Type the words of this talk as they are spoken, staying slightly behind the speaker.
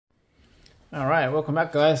All right, welcome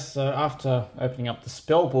back, guys. So after opening up the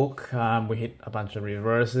spell book, we hit a bunch of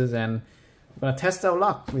reverses, and we're going to test our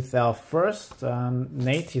luck with our first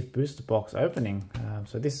native booster box opening.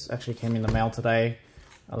 So this actually came in the mail today,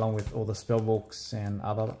 along with all the spell books and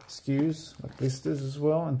other SKUs, like blisters as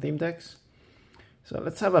well, and theme decks. So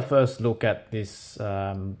let's have a first look at this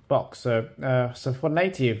box. So for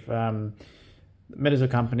native,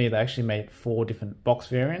 Metazoo company, they actually made 4 different box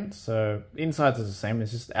variants. So inside is the same,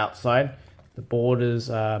 it's just outside. The borders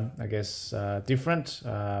are, I guess, different.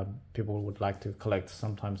 People would like to collect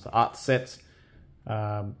sometimes the art sets,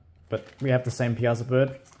 but we have the same Piazza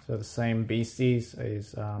bird, so the same beasties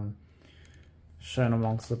is shown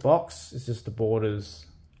amongst the box. It's just the borders.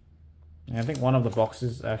 And I think one of the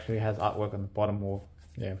boxes actually has artwork on the bottom, or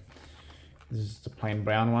yeah, this is the plain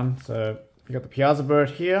brown one. So you got the Piazza bird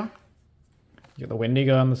here, you got the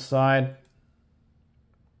Wendigo on the side.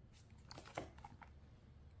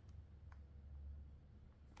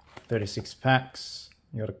 $36 packs.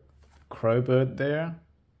 You got a crowbird there,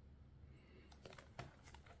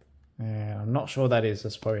 and I'm not sure what that is.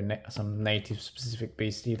 That's probably some native specific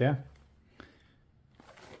beastie there.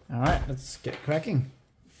 All right, let's get cracking.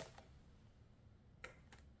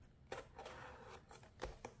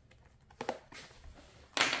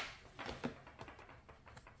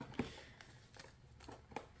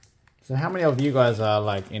 So how many of you guys are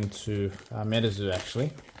like into Metazoo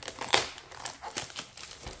actually?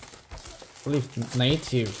 I believe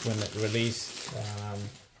native, when it released,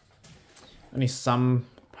 only some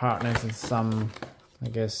partners and some, I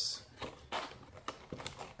guess,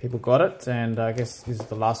 people got it, and I guess this is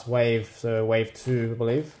the last wave, so wave 2 I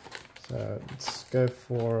believe. So let's go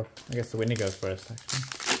for, I guess, the Wendigo first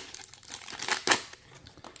actually.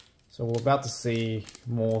 So we're about to see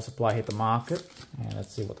more supply hit the market, and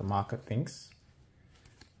let's see what the market thinks.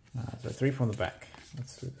 So 3 from the back.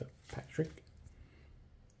 Let's do the Patrick.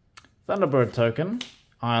 Thunderbird token,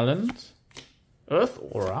 Island, Earth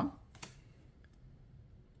Aura,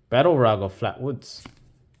 Battle Rug of Flatwoods,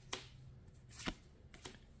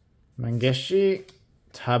 Mangeshi,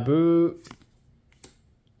 Taboo,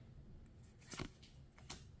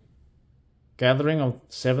 Gathering of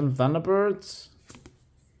 7 Thunderbirds,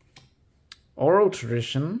 Oral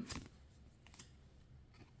Tradition,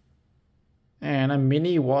 and a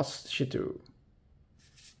mini Wasp Shitu.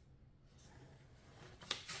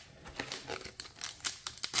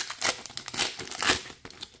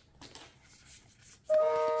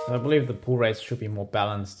 I believe the pull rates should be more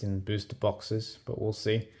balanced in booster boxes, but we'll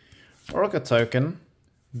see. Oroka token,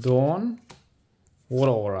 Dawn,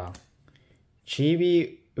 Water Aura,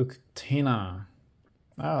 Chibi Uktina.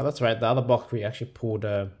 Oh, that's right, the other box we actually pulled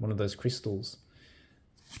one of those crystals.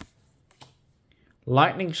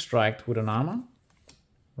 Lightning Strike Wooden Armor,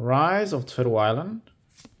 Rise of Turtle Island,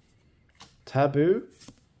 Taboo,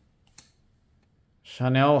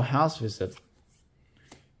 Chanel House Visit,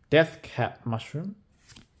 Death Cap Mushroom,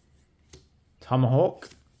 Tomahawk,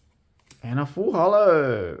 and a full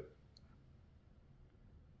hollow.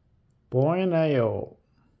 Borneo.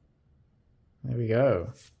 There we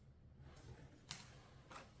go.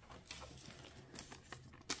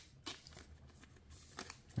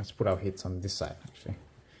 Let's put our hits on this side actually.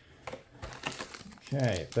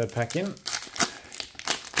 Okay, third pack in.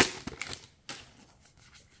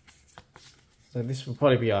 So this will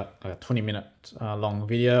probably be a 20-minute long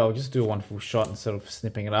video. I'll just do one full shot instead of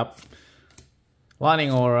snipping it up.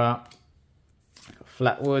 Lightning Aura,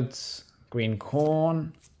 Flatwoods, Green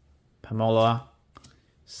Corn, Pamola,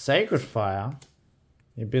 Sacred Fire,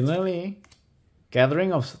 Ibilili,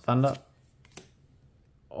 Gathering of Thunder,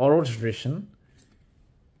 Oral Tradition,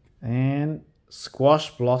 and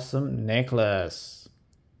Squash Blossom Necklace.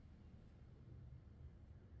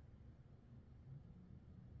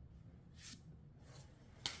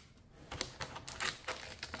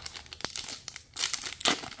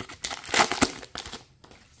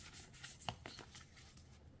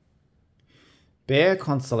 Bear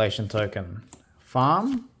Constellation token,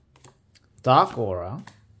 Farm, Dark Aura,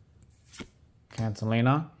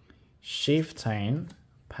 Cantalina, Chieftain,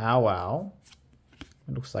 Powwow.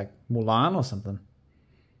 It looks like Mulan or something,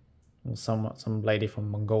 or some lady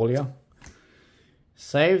from Mongolia.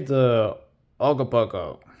 Save the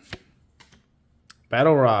Ogopogo,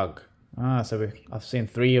 Battle Rug. So I've seen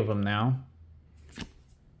 3 of them now.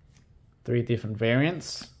 3 different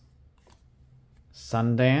variants.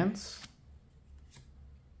 Sundance.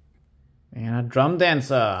 And a Drum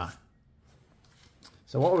Dancer.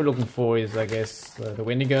 So what we're looking for is, I guess, the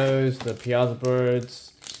Wendigos, the Piazza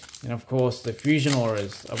birds, and of course the Fusion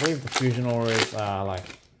Auras. I believe the Fusion Auras are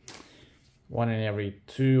like one in every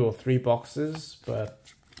 2 or 3 boxes, but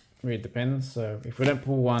really depends. So if we don't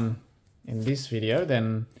pull one in this video,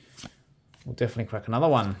 then we'll definitely crack another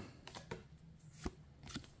one.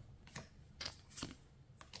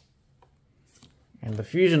 And the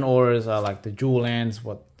fusion auras are like the jewel lands,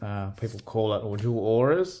 what people call it, or jewel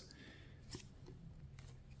auras.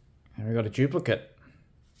 And we got a duplicate.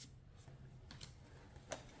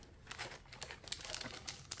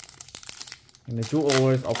 And the jewel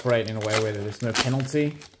auras operate in a way where there's no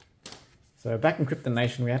penalty. So back in Crypto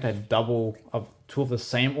Nation, we had to double of two of the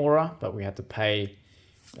same aura, but we had to pay,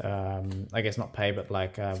 I guess not pay, but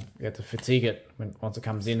like we had to fatigue it once it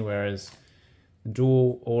comes in, whereas the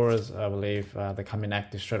dual auras, I believe, they come in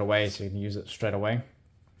active straight away, so you can use it straight away.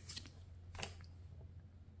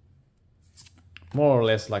 More or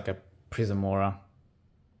less like a prism aura.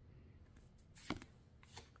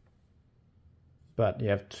 But you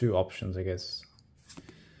have two options, I guess.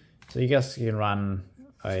 So you guys can run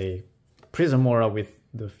a prism aura with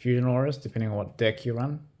the fusion auras, depending on what deck you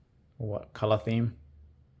run, or what color theme.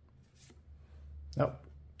 Oh,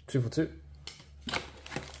 2 for 2.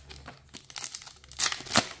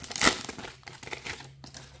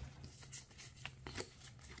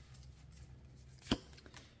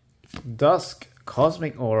 Dusk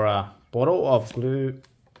Cosmic Aura, Bottle of Glue,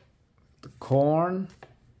 Corn,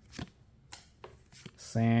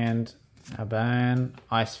 Sand, Aban,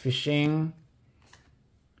 Ice Fishing,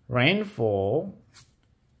 Rainfall,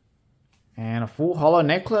 and a full hollow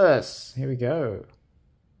necklace. Here we go.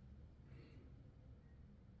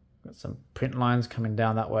 Got some print lines coming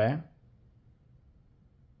down that way.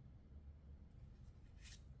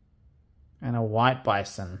 And a white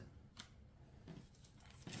bison.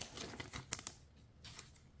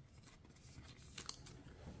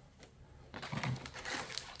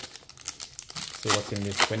 See what's in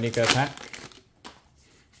this Wendigo pack.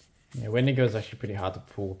 Yeah, Wendigo is actually pretty hard to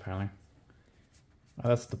pull, apparently. Oh,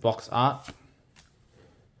 that's the box art.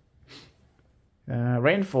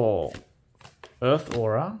 Rainfall, Earth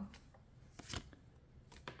Aura,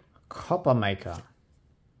 Copper Maker,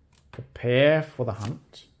 Prepare for the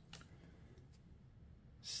Hunt,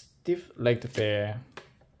 Stiff-Legged Bear,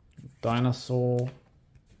 Dinosaur,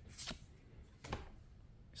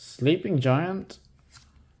 Sleeping Giant,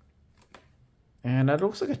 and that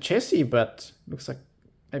looks like a Chessie, but looks like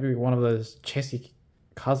maybe one of those Chessie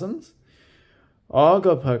cousins.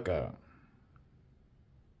 Ogopogo.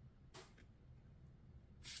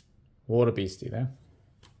 Water Beastie there.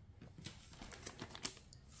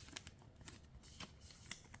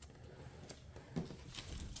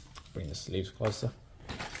 Bring the sleeves closer.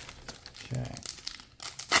 Okay.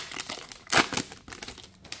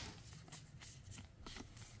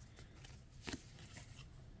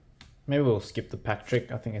 Maybe we'll skip the pack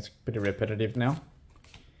trick. I think it's pretty repetitive now.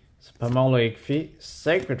 So Pomolo Igfi,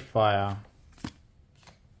 Sacred Fire,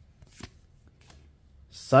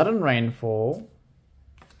 Sudden Rainfall,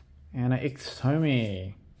 and an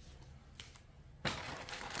Ixtomi.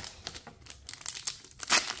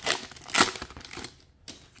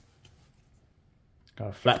 Got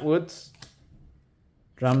a Flatwoods,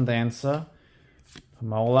 Drum Dancer,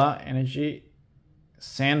 Pomola Energy,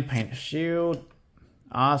 Sand Paint Shield,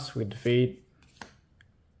 Ask with Defeat,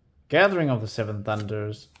 Gathering of the Seven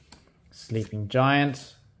Thunders, Sleeping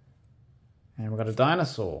Giant, and we've got a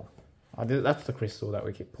Dinosaur. Oh, that's the crystal that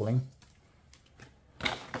we keep pulling.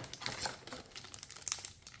 Oh,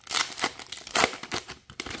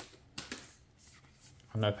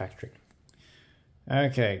 no pack trick.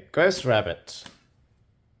 Okay, Ghost Rabbit.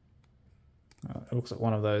 It looks like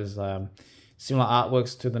one of those similar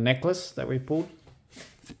artworks to the necklace that we pulled.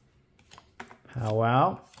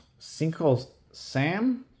 Powwow, Sinkhole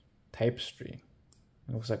Sam, Tapestry.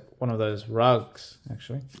 It looks like one of those rugs,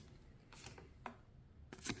 actually.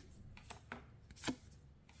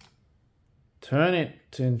 Turn it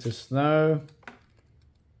into snow.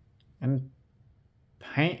 And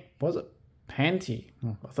paint, was it? Panty.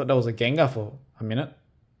 Oh, I thought that was a Gengar for a minute.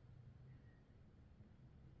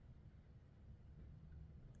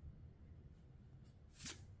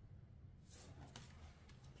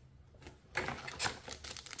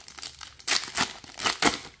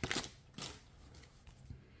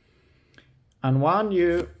 Unwind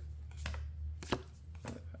You,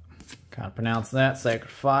 can't pronounce that,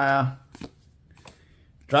 Sacred Fire,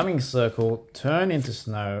 Drumming Circle, Turn into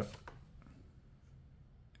Snow,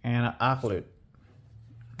 and an Arcloot,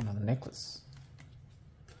 another necklace.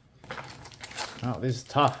 Oh, this is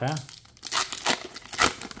tough, huh?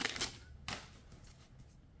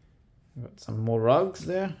 Got some more rugs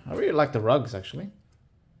there. I really like the rugs, actually.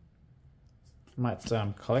 Might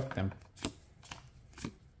collect them.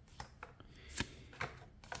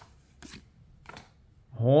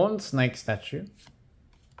 Horned snake statue.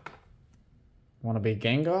 Wanna be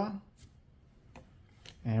Gengar.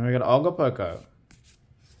 And we got Ogapoko.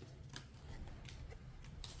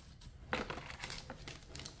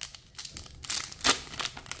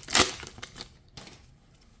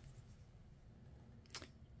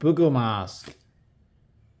 Boogle Mask.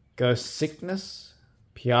 Ghost Sickness.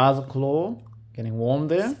 Piazza Claw. Getting warm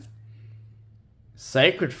there.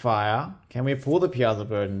 Sacred Fire. Can we pull the Piazza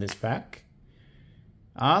Bird in this pack?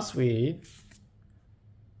 Arsweed.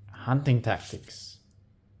 Hunting Tactics.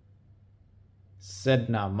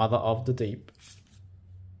 Sedna, Mother of the Deep.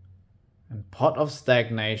 And Pot of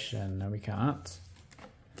Stagnation. No, we can't.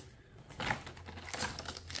 I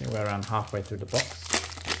think we're around halfway through the box.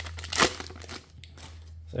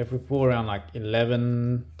 So if we pull around like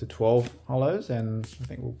 11 to 12 hollows, and I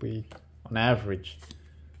think we'll be on average.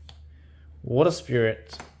 Water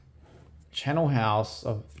Spirit, Channel House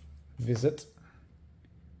of Visit,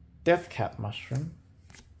 Deathcap Mushroom,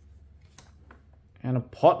 and a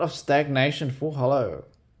Pot of Stagnation full hollow.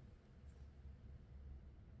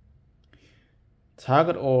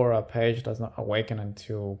 Target aura page does not awaken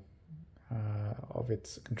until of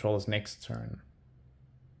its controller's next turn.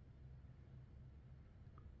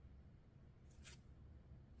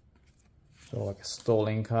 So like a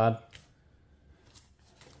stalling card.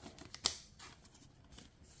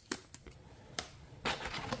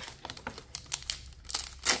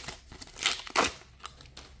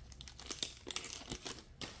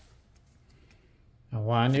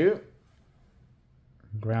 Awanyu,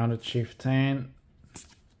 Grounded Chieftain,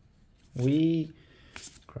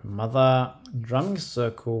 Grandmother, Drumming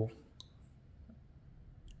Circle,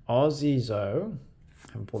 Aussizo,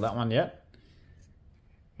 haven't pulled that one yet,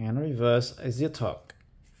 and a reverse Zitok.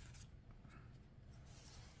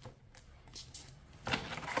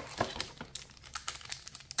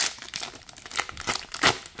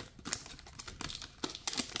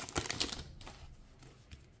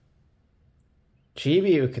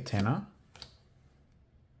 Chibi Ukatena,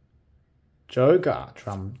 Joga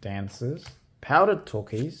Drum Dancers, Powdered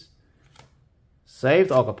Talkies,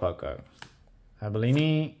 Saved Ogapoko,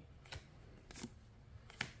 Abellini,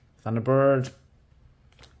 Thunderbird,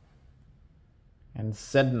 and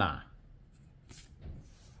Sedna.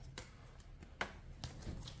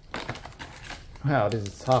 Wow, this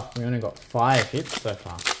is tough. We only got 5 hits so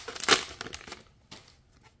far.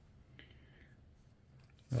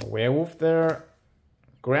 A werewolf there.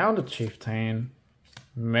 Grounded Chieftain,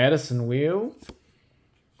 Medicine Wheel,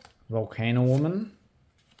 Volcano Woman,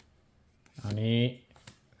 Honey,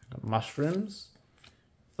 Mushrooms,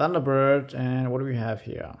 Thunderbird, and what do we have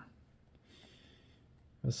here?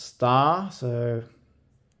 A star, so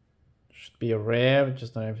should be a rare,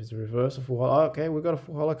 just don't know if it's a reverse or full holo. Okay, we've got a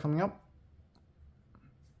full holo coming up.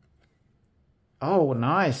 Oh,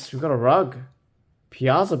 nice, we've got a rug.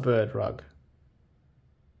 Piazza Bird rug.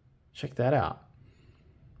 Check that out.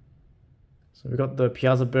 So we've got the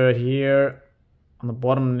Piazza Bird here on the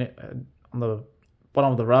bottom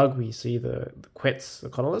of the rug. We see the Quetz, the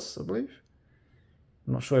Cotylus, I believe.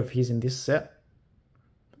 I'm not sure if he's in this set.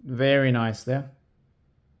 Very nice there.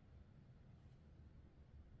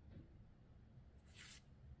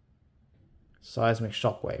 Seismic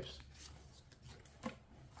Shockwaves. I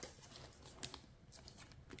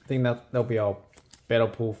think that'll be our better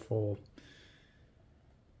pull for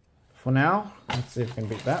now. Let's see if we can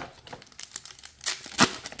beat that.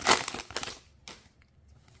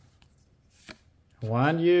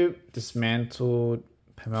 Wanyu, Dismantled,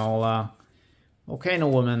 Pamela, Volcano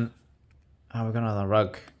Woman. Oh, we've got another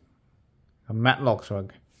rug. A Matlock's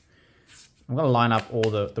rug. I'm going to line up all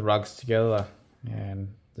the rugs together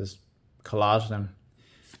and just collage them.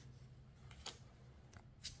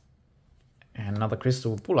 And another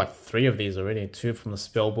crystal. We'll pull like 3 of these already. 2 from the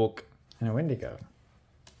spell book and a Wendigo.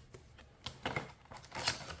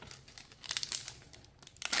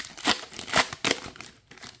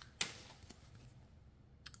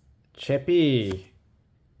 Cheppy,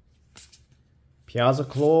 Piazza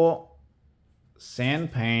Claw,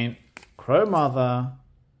 Sand Paint, Crow Mother,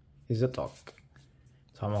 Izatok,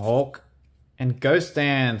 Tomahawk, and Ghost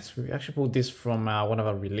Dance. We actually pulled this from one of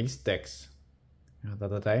our release decks the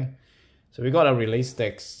other day. So we got our release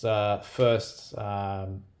decks first,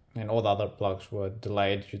 and all the other plugs were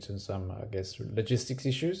delayed due to some, I guess, logistics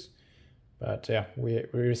issues. But yeah, we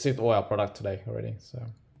received all our product today already. So,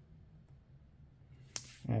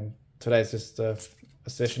 and today's just a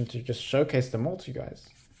session to just showcase them all to you guys.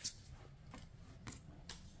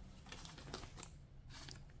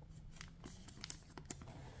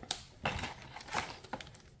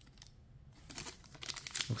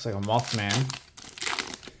 Looks like a Mothman.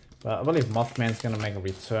 But I believe Mothman's going to make a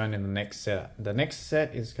return in the next set. The next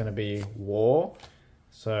set is going to be War.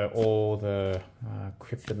 So all the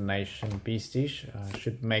Cryptid Nation beasties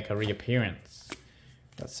should make a reappearance.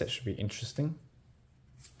 That set should be interesting.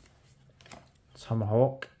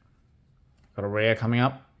 Tomahawk. Got a rare coming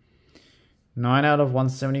up. 9 out of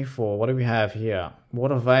 174. What do we have here?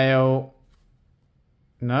 Water Veil.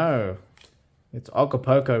 No. It's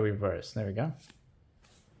Acapulco reverse. There we go.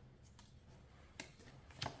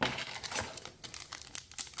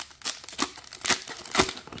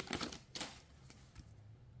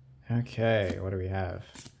 Okay, what do we have?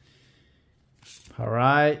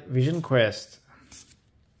 Alright, Vision Quest.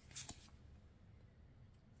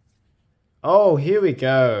 Oh, here we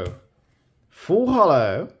go. Full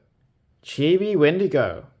Hollow, Chibi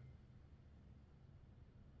Wendigo.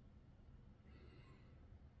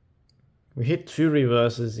 We hit 2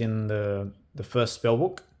 reverses in the first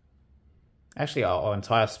spellbook. Actually, our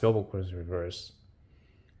entire spellbook was reverse.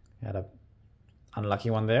 We had a unlucky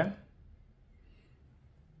one there.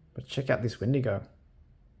 But check out this Wendigo.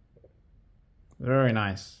 Very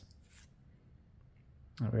nice.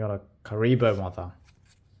 We got a Karibo mother.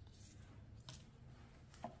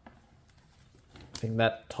 I think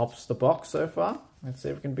that tops the box so far. Let's see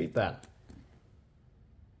if we can beat that.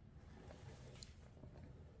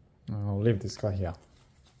 I'll leave this guy here.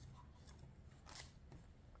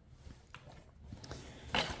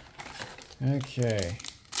 Okay.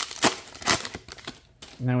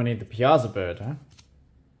 Now we need the Piazza bird, huh?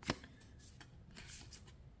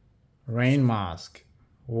 Rain Mask,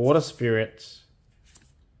 Water Spirit,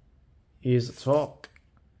 Is Talk,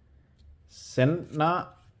 Senna,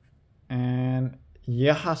 and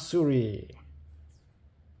Yahasuri.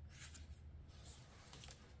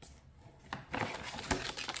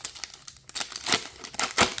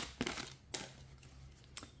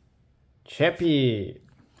 Cheppy,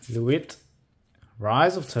 Luit,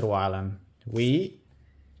 Rise of Turtle Island,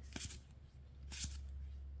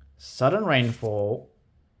 Sudden Rainfall,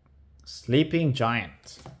 Sleeping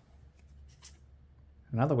Giant.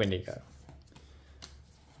 Another Wendigo.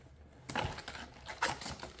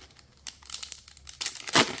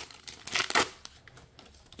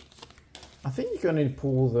 I think you can only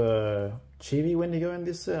pull the Chibi Wendigo in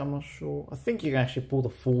this set, I'm not sure. I think you can actually pull the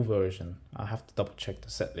full version. I'll have to double check the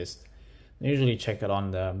set list. I usually check it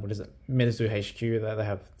on the, what is it, Metazoo HQ. There they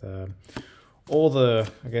have all the,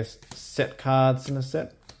 I guess, set cards in the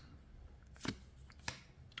set.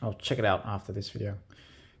 I'll check it out after this video.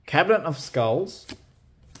 Cabinet of Skulls,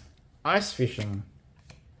 Ice Fishing,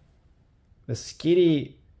 the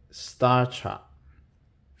Skitty Star Chart,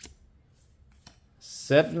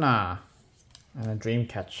 Sedna, and a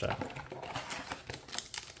Dreamcatcher.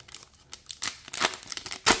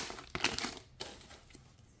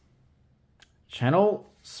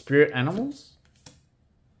 Channel Spirit Animals,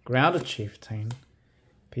 Grounded Chieftain,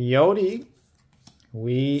 Peyote,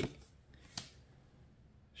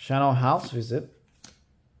 Channel House Visit,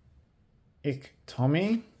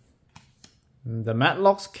 Tommy, the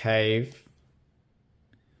Matlock's Cave,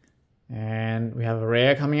 and we have a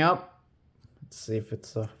rare coming up. Let's see if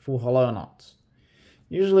it's a full hollow or not.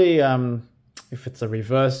 Usually, if it's a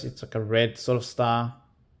reverse, it's like a red sort of star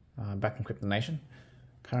back in Cryptid Nation.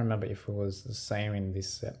 Can't remember if it was the same in this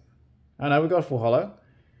set. Oh no, we got a full hollow.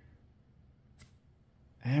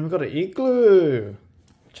 And we got an Igloo.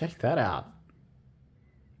 Check that out.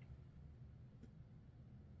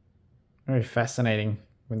 Very fascinating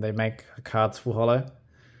when they make the cards full hollow.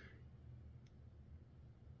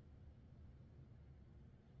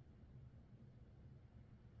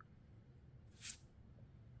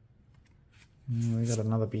 We got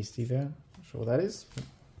another beastie there. Not sure what that is, but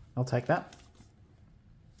I'll take that.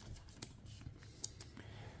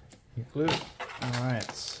 Glue. Alright,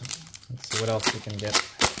 let's see what else we can get.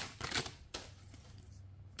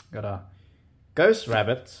 Got a Ghost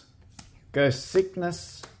Rabbit, Ghost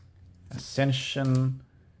Sickness, Ascension,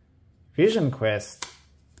 Vision Quest,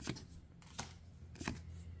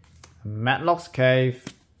 Matlock's Cave,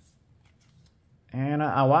 and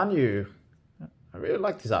Awanyu. I really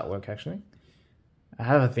like this artwork actually. I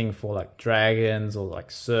have a thing for like dragons or like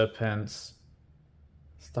serpents,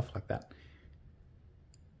 stuff like that.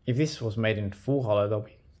 If this was made in full hollow, that'll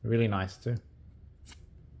be really nice too.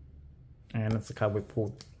 And that's the card we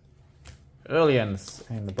pulled earlier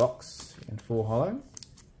in the box in full hollow.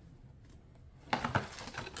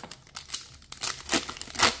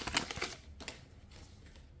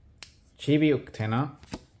 Chibi Uktena,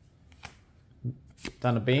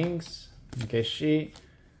 Thunder Beings, Geshi,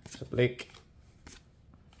 Sablik.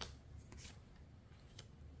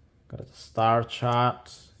 Got a star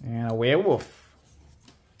chart and a werewolf.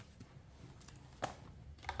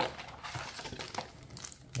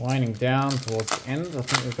 winding down towards the end. I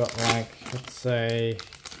think we've got like, let's say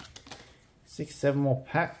 6-7 more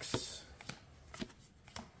packs.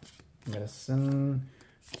 Medicine,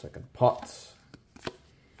 second pot,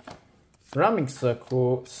 Drumming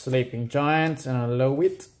Circle, Sleeping Giant, and a low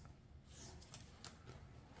wit.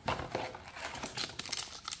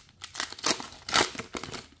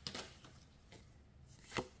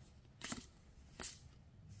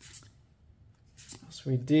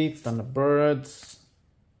 Sweet Deep, Thunderbirds.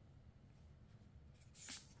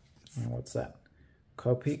 And what's that?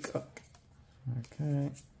 Copeacock. Okay.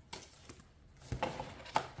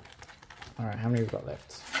 Alright, how many we got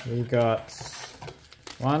left? We got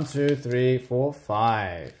 1, 2, 3, 4,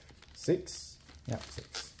 5, 6. Yep,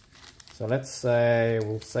 6. So let's say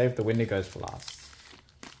we'll save the Wendigos for last.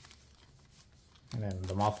 And then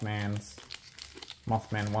the Mothman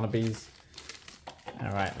wannabes.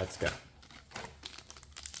 Alright, let's go.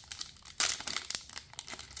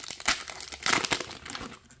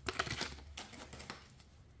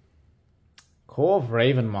 Corv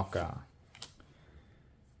Ravenmocker.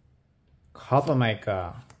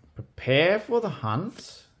 Coppermaker. Prepare for the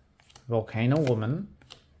Hunt. Volcano Woman.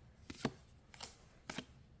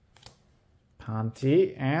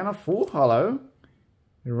 Panty. And a full holo.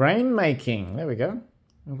 Rainmaking. There we go.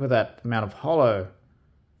 Look at that amount of holo.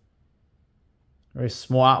 Very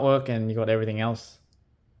small artwork, and you got everything else.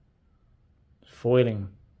 Foiling.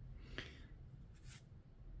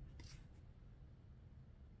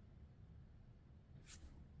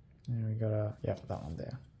 And we got a, yep, that one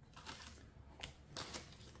there.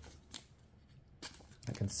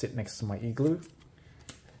 I can sit next to my igloo.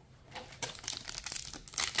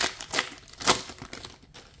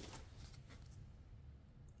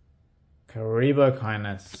 Karibo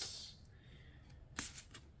Kindness.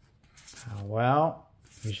 Well,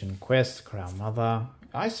 Vision Quest, Crown Mother,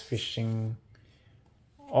 Ice Fishing,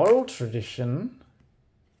 Oral Tradition.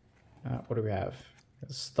 What do we have?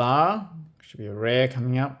 A Star, should be a rare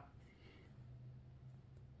coming up.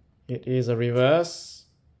 It is a reverse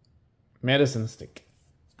Medicine Stick.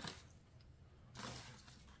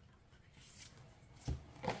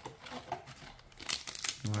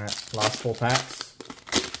 Alright, last 4 packs.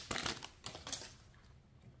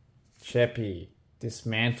 Cheppy,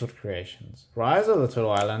 Dismantled Creations, Rise of the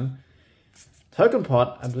Turtle Island, Token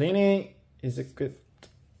Pot, Ablini, is it good?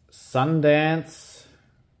 Sundance,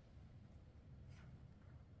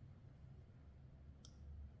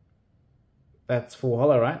 that's full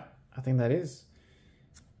holo, right? I think that is.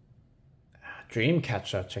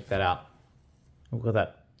 Dreamcatcher, check that out. Look at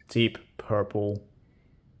that deep purple.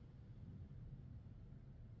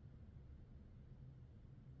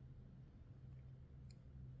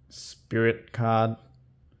 Spirit card.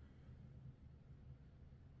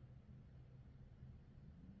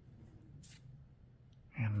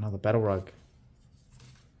 And another Battle Rug.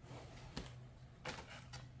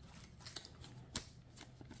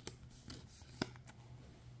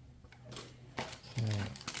 Okay,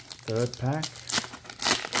 third pack.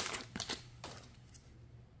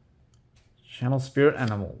 Channel Spirit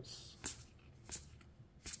Animals.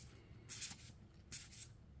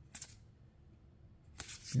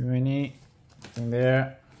 Anything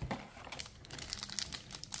there.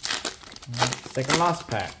 Right, second last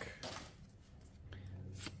pack.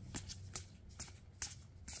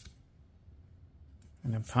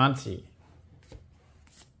 And a Panty.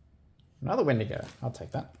 Another Wendigo. I'll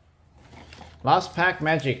take that. Last pack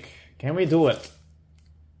magic. Can we do it?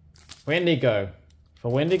 Wendigo. For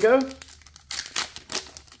Wendigo.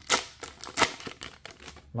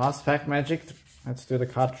 Last pack magic. Let's do the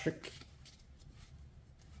card trick.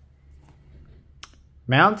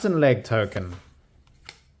 Mountain Leg Token.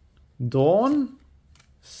 Dawn.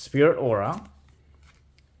 Spirit Aura.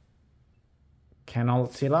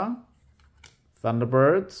 Canaltilla.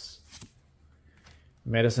 Thunderbirds.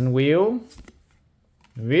 Medicine Wheel.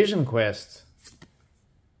 Vision Quest.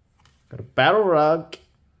 Got a Battle Rug.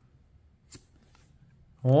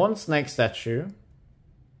 Horn Snake Statue.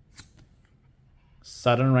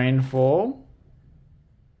 Sudden Rainfall.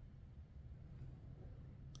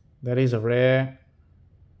 That is a rare.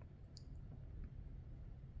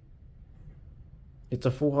 It's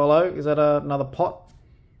a full holo. Is that another pot?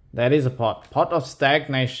 That is a pot. Pot of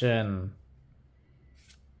Stagnation.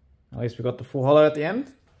 At least we got the full holo at the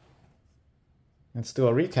end. Let's do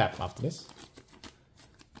a recap after this.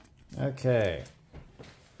 Okay.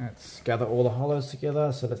 Let's gather all the holos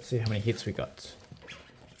together. So let's see how many hits we got. So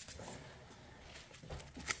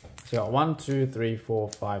we got 1, 2, 3, 4,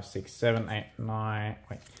 5, 6, 7, 8, 9.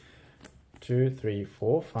 Wait. 2, 3,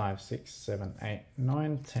 4, 5, 6, 7, 8,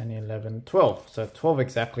 9, 10, 11, 12. So 12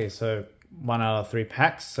 exactly. So 1 out of 3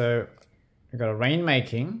 packs. So we've got a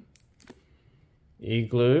Rainmaking,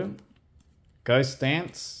 Igloo, Ghost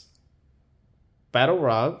Dance, Battle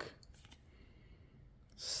Rug,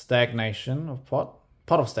 Stagnation of Pot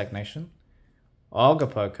of Stagnation,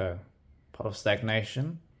 Ogapoko, Pot of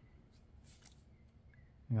Stagnation,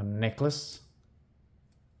 we got a Necklace,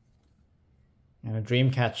 and a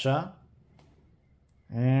Dreamcatcher,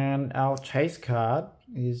 and our chase card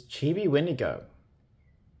is Chibi Wendigo.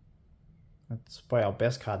 That's probably our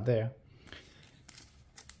best card there.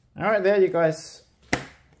 Alright, there you guys.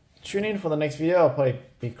 Tune in for the next video. I'll probably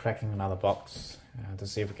be cracking another box to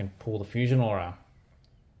see if we can pull the Fusion Aura.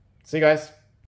 See you guys.